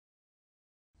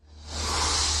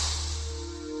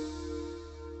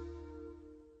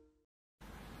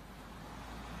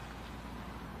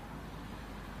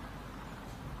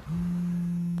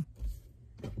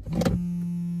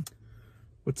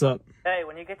What's up? Hey,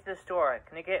 when you get to the store,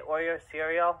 can you get Oreo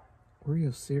cereal?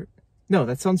 Oreo cereal? No,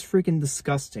 that sounds freaking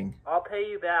disgusting. I'll pay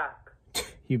you back.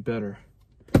 You better.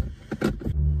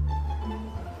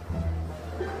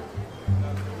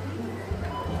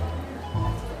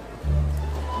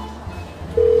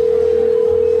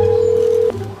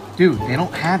 Dude, they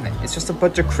don't have it. It's just a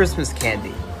bunch of Christmas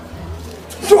candy.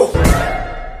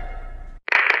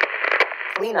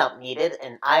 Cleanup needed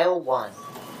in aisle 1.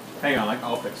 Hang on,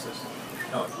 I'll fix this.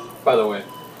 Oh, by the way,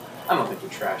 I don't think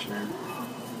you're trash, man.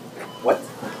 What?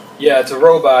 Yeah, it's a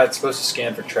robot. It's supposed to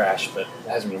scan for trash, but it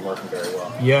hasn't been working very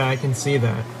well. Yeah, I can see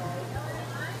that.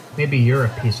 Maybe you're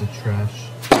a piece of trash.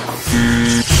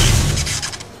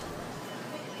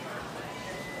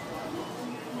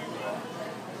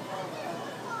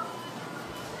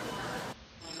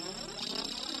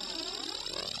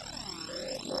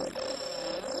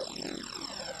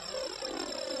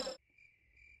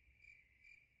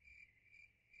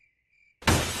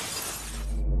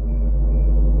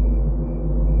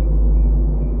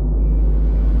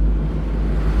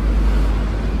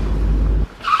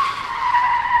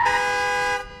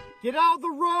 Get out of the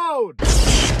road!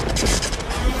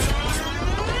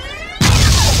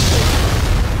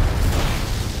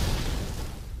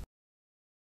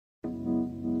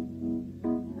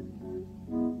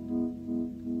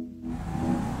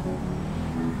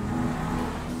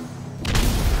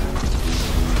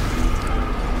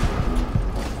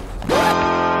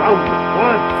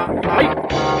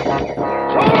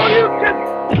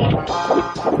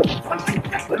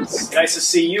 Nice to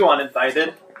see you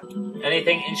uninvited.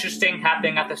 Anything interesting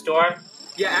happening at the store?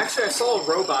 Yeah, actually I saw a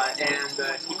robot and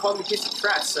he called me a piece of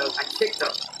trash, so I kicked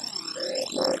him.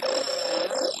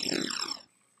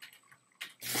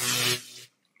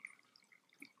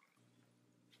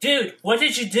 Dude, what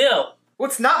did you do? Well,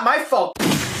 it's not my fault.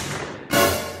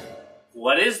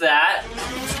 What is that?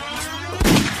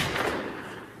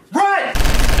 Run!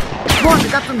 Come on, I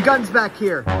got some guns back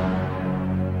here.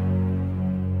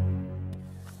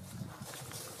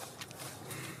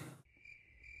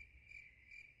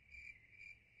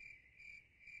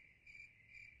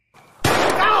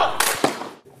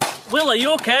 Will, are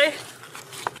you okay?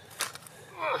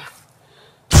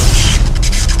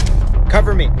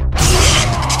 Cover me.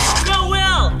 Go,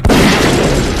 Will!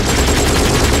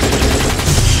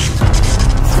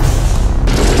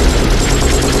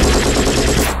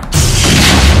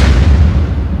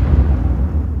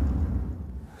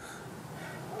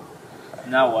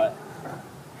 Now what?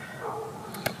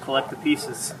 Collect the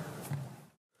pieces.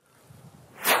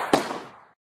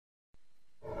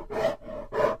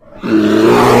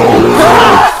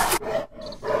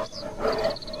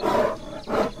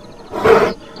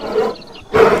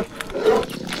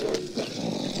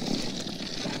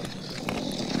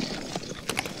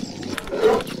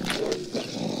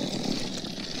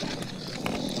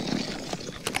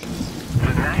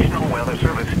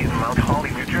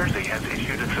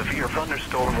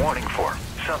 Thunderstorm warning for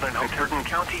southern Hunterdon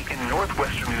County in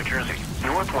northwestern New Jersey,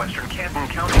 northwestern Camden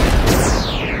County.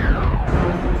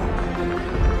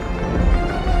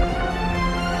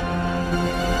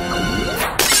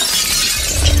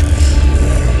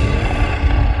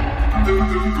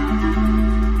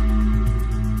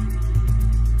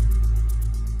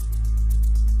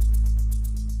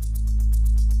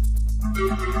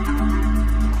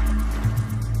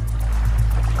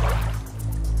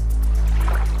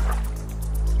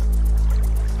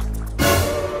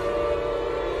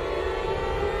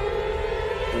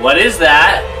 What is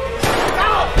that?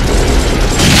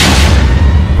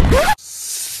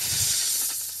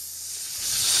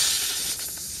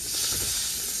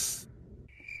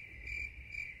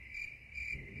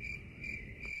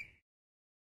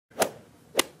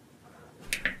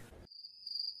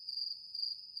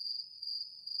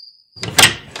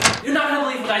 You're not gonna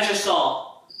believe what I just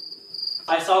saw.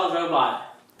 I saw the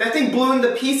robot. That thing blew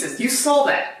into pieces. You saw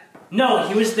that. No,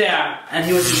 he was there, and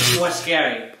he was even more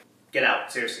scary. Get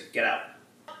out. Seriously, get out.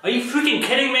 Are you freaking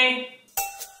kidding me?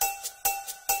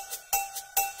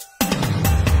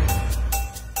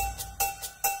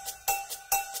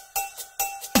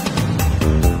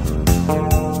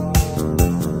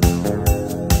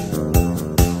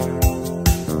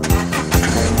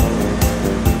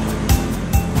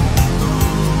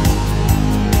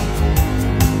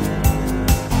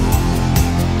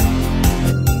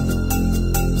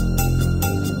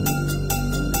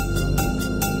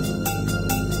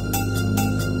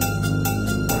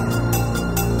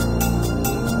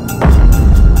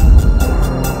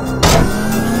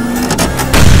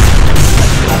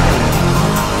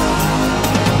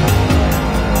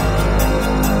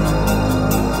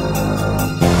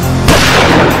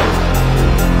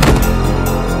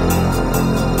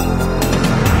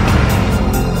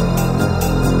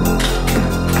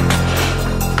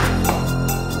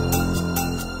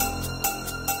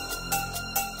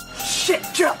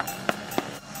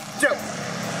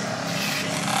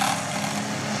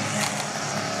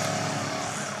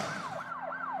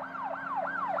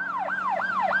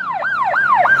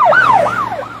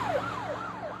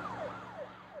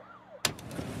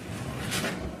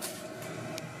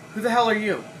 Who the hell are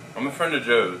you? I'm a friend of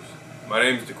Joe's. My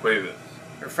name's DeQuavis.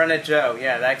 Your friend of Joe.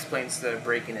 Yeah, that explains the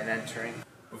breaking and entering.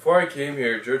 Before I came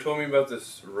here, Joe told me about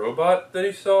this robot that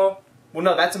he saw. Well,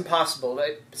 no, that's impossible.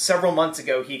 Several months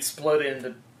ago, he exploded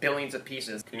into billions of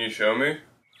pieces. Can you show me?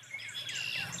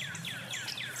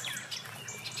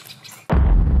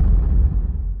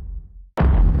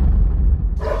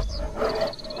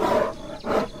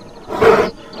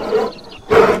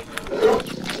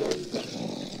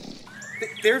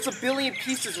 There's a billion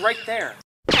pieces right there.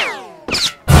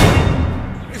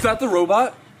 Is that the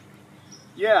robot?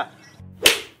 Yeah.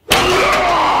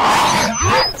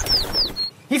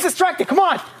 He's distracted, come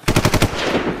on!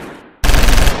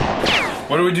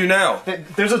 What do we do now?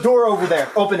 There's a door over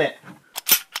there. Open it.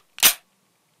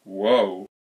 Whoa.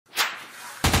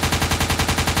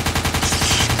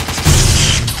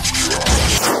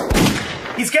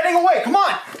 He's getting away, come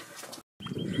on!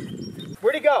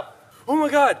 Where'd he go? Oh my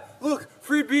god, look,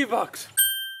 free V-Bucks.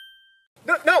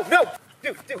 No!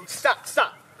 Dude,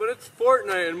 stop. But it's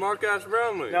Fortnite and Mark asked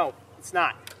Brownlee. No, it's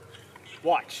not.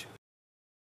 Watch.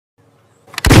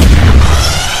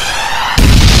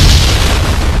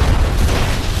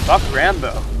 Fuck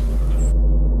Rambo.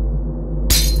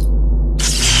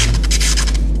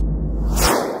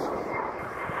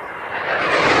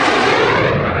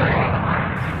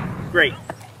 Great.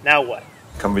 Now what?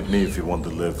 Come with me if you want to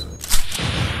live.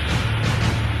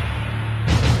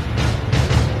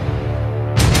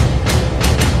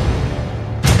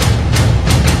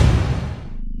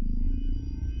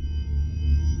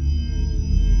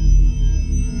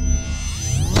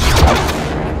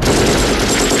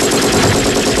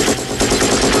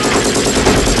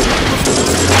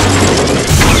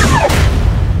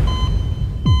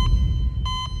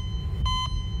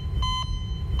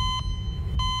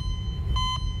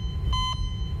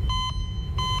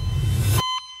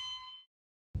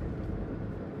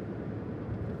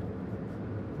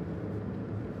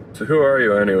 So who are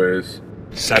you anyways?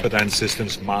 Cyberdyne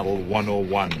Systems Model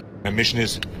 101. My mission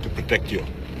is to protect you.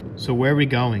 So where are we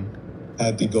going?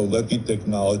 Happy-go-lucky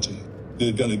technology.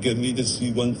 They're gonna give me the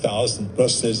C1000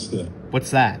 processor. What's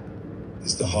that?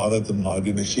 It's the heart of the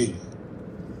MARTY machine.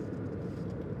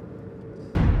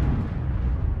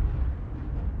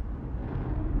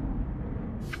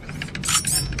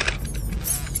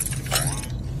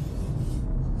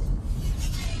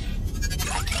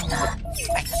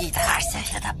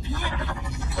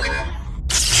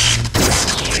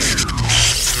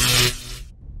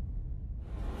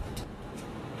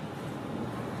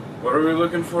 What are we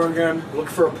looking for again? Look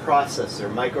for a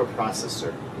processor,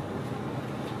 microprocessor.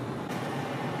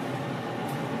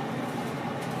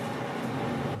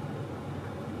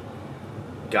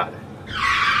 Got it.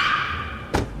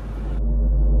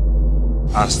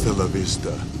 Hasta la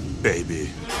vista, baby.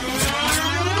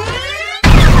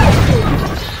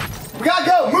 We gotta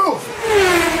go! Move!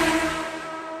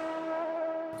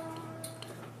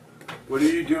 What are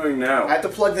you doing now? I have to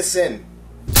plug this in.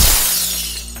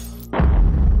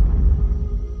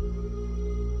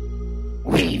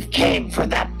 We came for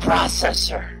that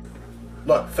processor.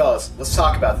 Look, fellas, let's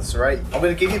talk about this, alright? I'm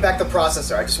gonna give you back the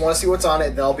processor. I just wanna see what's on it,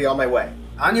 and then I'll be on my way.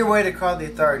 On your way to call the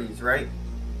authorities, right?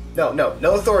 No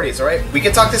authorities, alright? We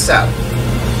can talk this out.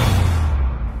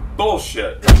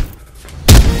 Bullshit.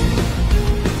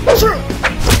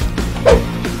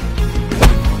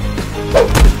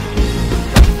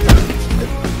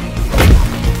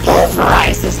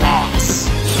 Pulverize his ass.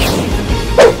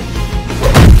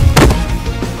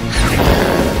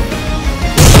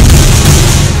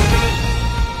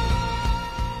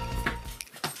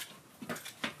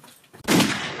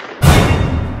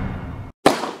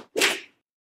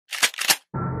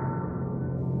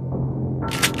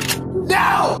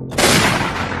 No!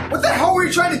 What the hell were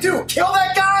you trying to do? Kill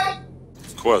that guy?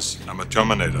 Of course, I'm a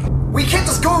Terminator. We can't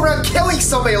just go around killing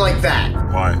somebody like that!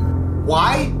 Why?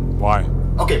 Why? Why?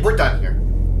 Okay, we're done here.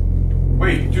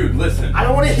 Wait, dude, listen. I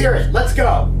don't want to hear it. Let's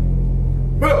go.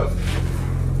 Move!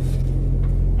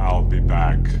 I'll be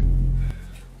back.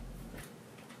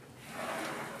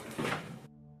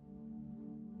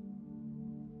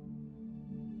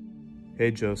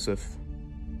 Hey, Joseph.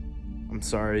 I'm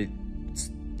sorry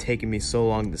it's taken me so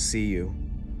long to see you.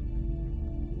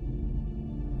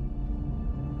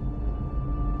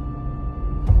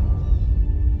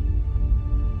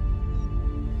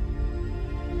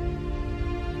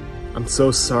 I'm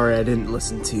so sorry I didn't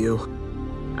listen to you.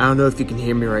 I don't know if you can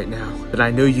hear me right now, but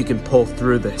I know you can pull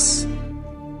through this.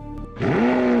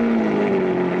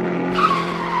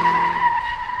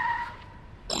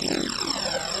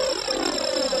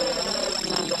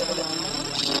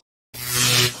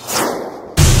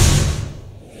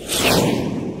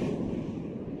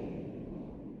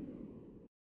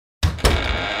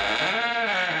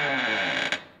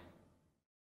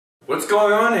 What's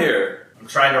going on here? I'm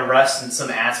trying to rest and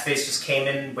some ass face just came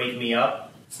in and waking me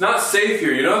up. It's not safe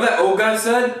here. You know what that old guy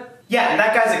said? Yeah, and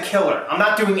that guy's a killer. I'm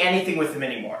not doing anything with him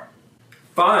anymore.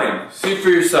 Fine. See for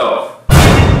yourself.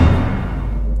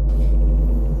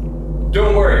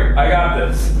 Don't worry. I got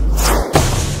this.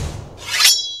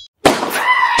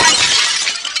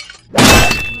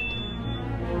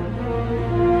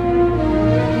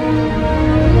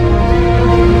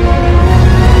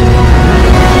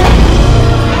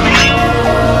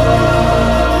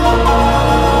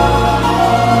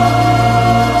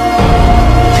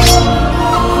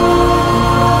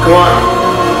 Come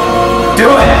on. Do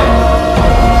it!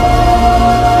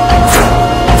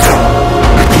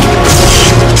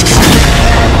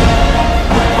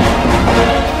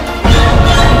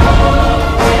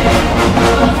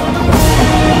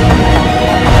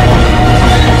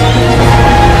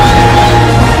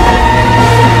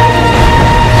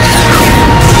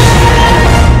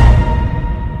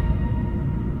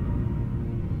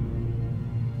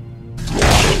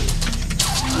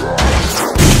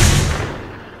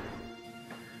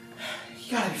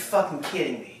 You gotta be fucking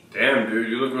kidding me. Damn, dude,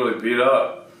 you look really beat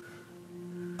up.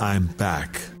 I'm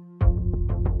back.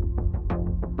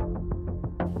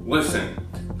 Listen,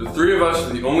 the three of us are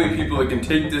the only people that can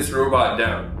take this robot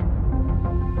down.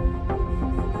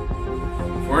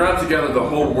 If we're not together, the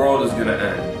whole world is gonna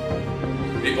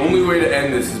end. The only way to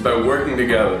end this is by working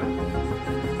together.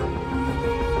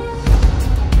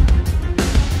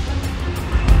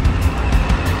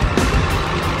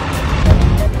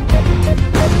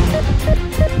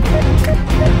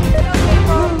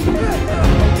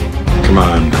 Come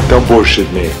on, don't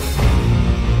bullshit me.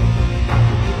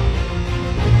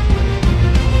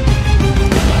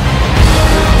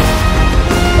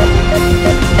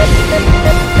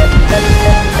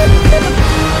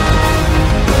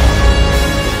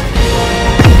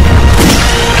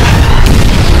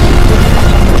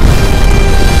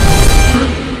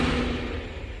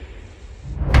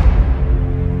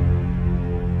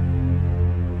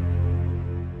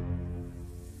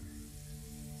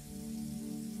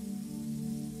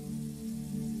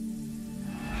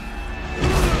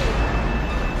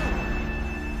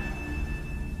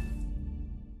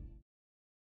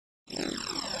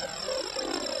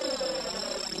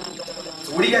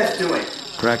 So what are you guys doing?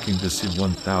 Cracking the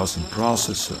C1000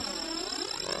 processor.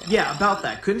 Yeah, about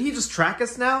that. Couldn't he just track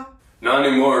us now? Not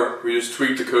anymore. We just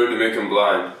tweaked the code to make him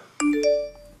blind.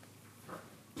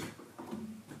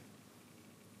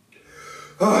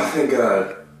 Oh, thank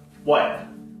God. What?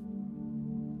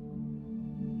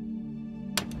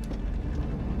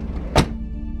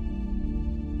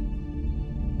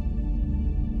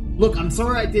 Look, I'm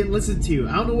sorry I didn't listen to you.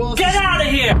 I don't know what else. Get out of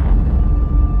here!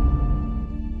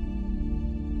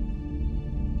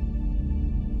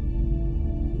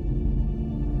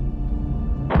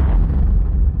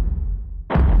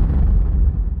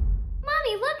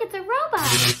 Mommy, look, it's a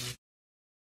robot.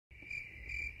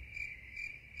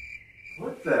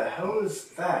 What the hell is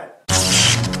that?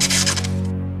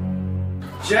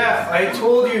 Jeff, I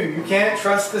told you, you can't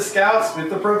trust the scouts with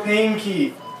the propane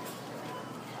key.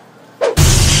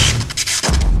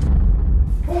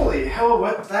 Holy hell,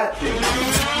 what's that thing?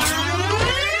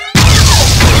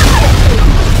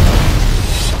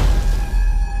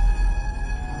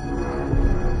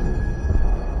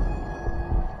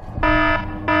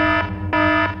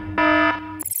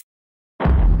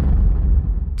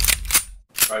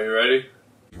 Are you ready?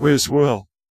 Where's Will?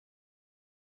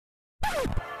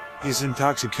 He's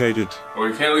intoxicated. Well,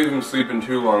 we can't leave him sleeping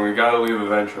too long. We gotta leave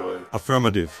eventually.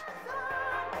 Affirmative.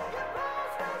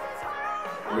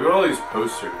 Look at all these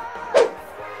posters.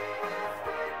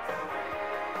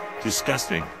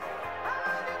 Disgusting.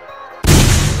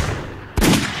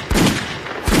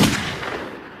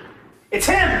 It's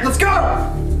him! Let's go!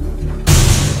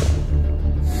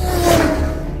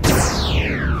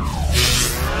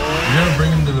 You gotta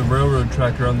bring him to the railroad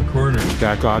track around the corner.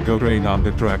 That cargo train on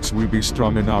the tracks will be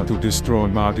strong enough to destroy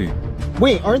Marty.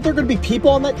 Wait, aren't there gonna be people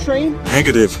on that train?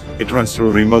 Negative. It runs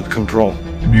through remote control.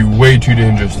 It'd be way too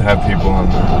dangerous to have people on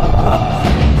there.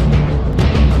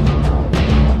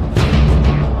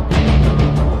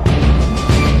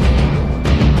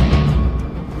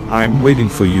 I'm waiting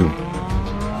for you.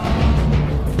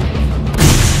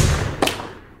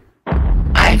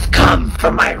 I've come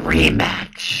for my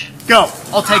rematch. Go!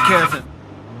 I'll take care of him.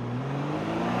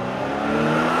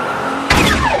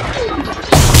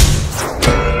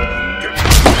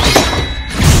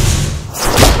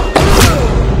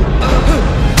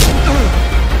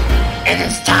 It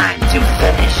is time to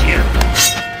finish you.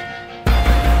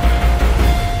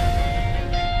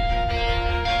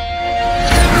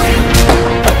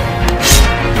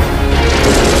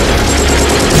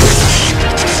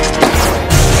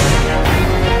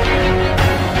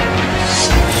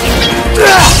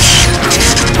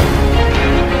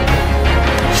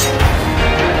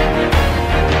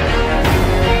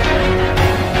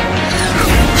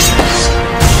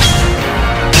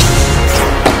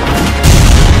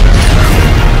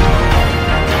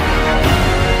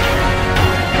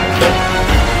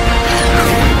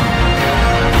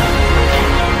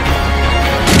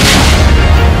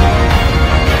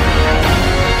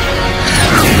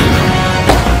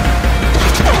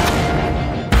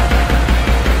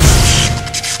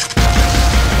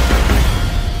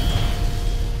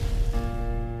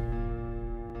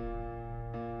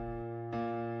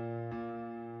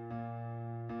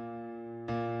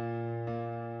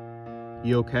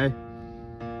 You okay?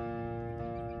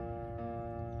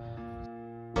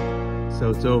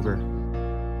 So it's over.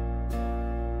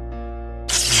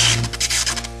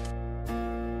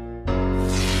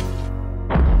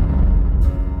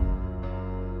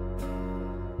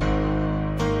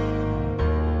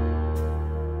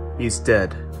 He's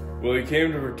dead. Well, he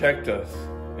came to protect us,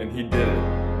 and he did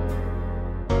it.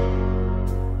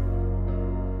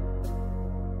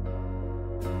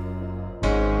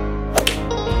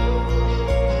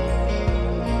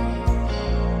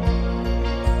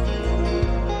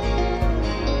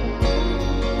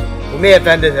 We may have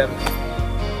ended him.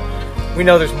 We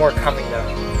know there's more coming though.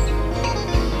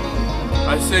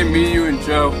 I say me, you, and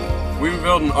Joe, we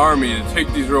build an army to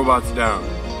take these robots down.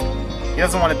 He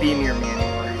doesn't want to be near me anymore.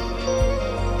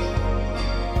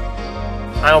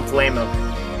 I don't blame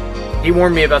him. He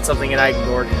warned me about something and I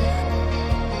ignored him.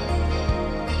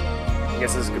 I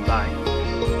guess this is goodbye.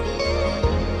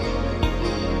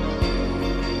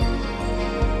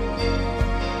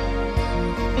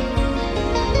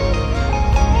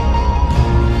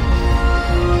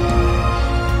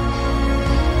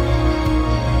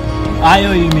 I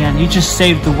owe you, man. You just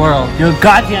saved the world. You're a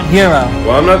goddamn hero.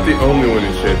 Well, I'm not the only one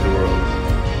who saved the world.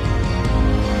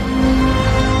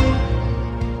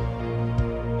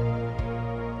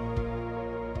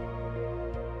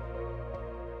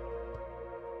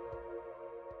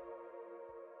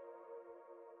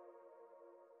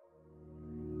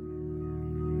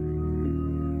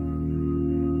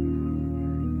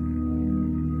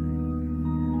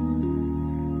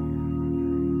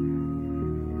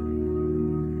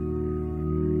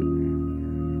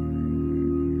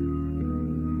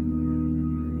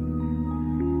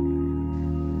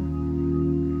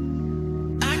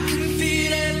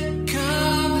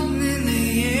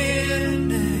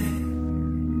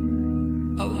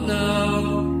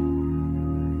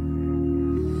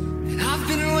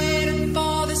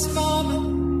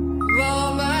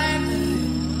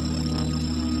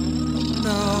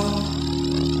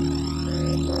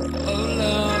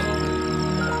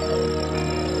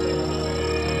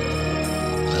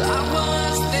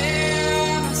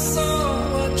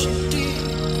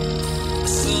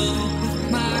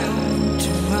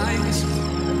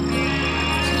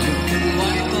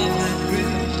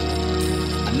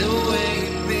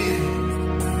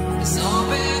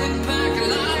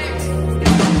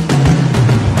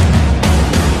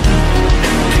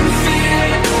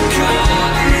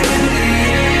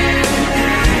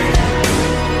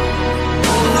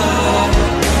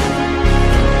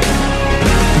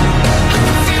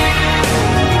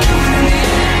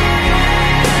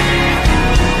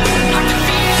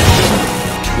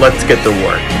 Let's get to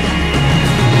work.